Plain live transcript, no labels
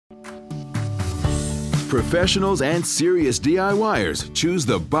Professionals and serious DIYers choose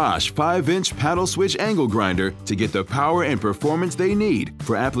the Bosch 5-inch paddle switch angle grinder to get the power and performance they need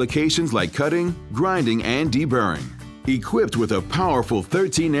for applications like cutting, grinding, and deburring. Equipped with a powerful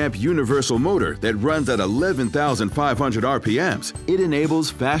 13-amp universal motor that runs at 11,500 RPMs, it enables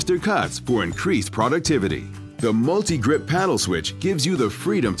faster cuts for increased productivity. The multi-grip paddle switch gives you the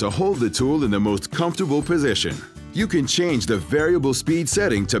freedom to hold the tool in the most comfortable position. You can change the variable speed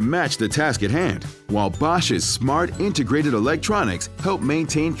setting to match the task at hand, while Bosch's smart integrated electronics help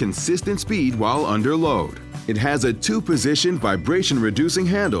maintain consistent speed while under load. It has a 2-position vibration-reducing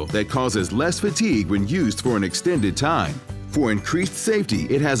handle that causes less fatigue when used for an extended time. For increased safety,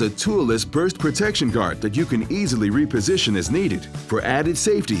 it has a toolless burst protection guard that you can easily reposition as needed. For added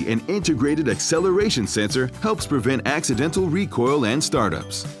safety, an integrated acceleration sensor helps prevent accidental recoil and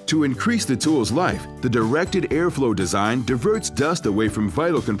startups. To increase the tool's life, the directed airflow design diverts dust away from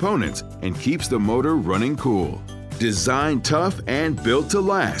vital components and keeps the motor running cool. Designed tough and built to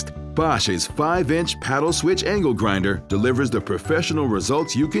last, Bosch's 5-inch paddle switch angle grinder delivers the professional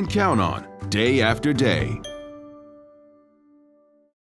results you can count on day after day.